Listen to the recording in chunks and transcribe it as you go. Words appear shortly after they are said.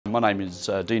My name is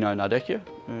Dino Nardecchia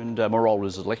and my role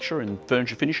is a lecturer in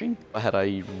furniture finishing. I had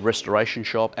a restoration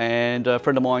shop and a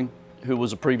friend of mine who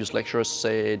was a previous lecturer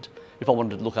said if I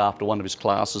wanted to look after one of his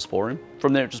classes for him.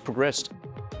 From there it just progressed.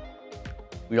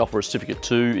 We offer a Certificate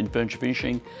 2 in furniture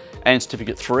finishing and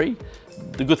Certificate 3.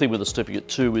 The good thing with the Certificate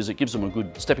 2 is it gives them a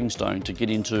good stepping stone to get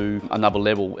into another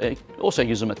level. It also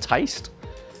gives them a taste.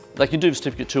 They can do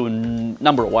Certificate 2 in a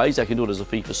number of ways. They can do it as a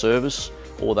fee for service,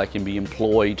 or they can be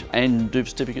employed and do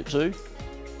Certificate 2.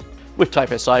 With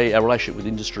TAFE SA, our relationship with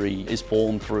industry is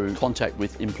formed through contact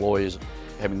with employers.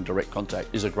 Having direct contact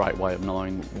is a great way of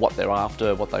knowing what they're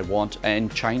after, what they want,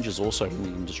 and changes also in the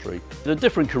industry. The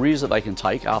different careers that they can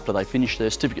take after they finish their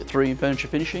Certificate 3 in furniture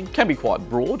finishing can be quite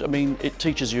broad. I mean, it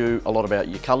teaches you a lot about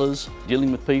your colours,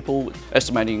 dealing with people,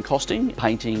 estimating and costing,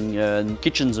 painting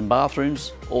kitchens and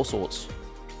bathrooms, all sorts.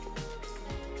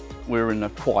 We're in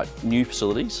quite new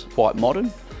facilities, quite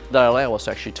modern. They allow us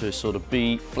actually to sort of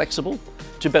be flexible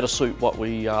to better suit what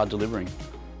we are delivering.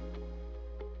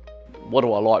 What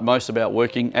do I like most about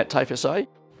working at TAFE SA?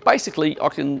 Basically, I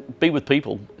can be with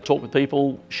people, talk with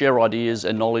people, share ideas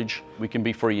and knowledge. We can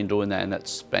be free in doing that, and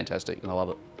that's fantastic and I love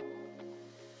it.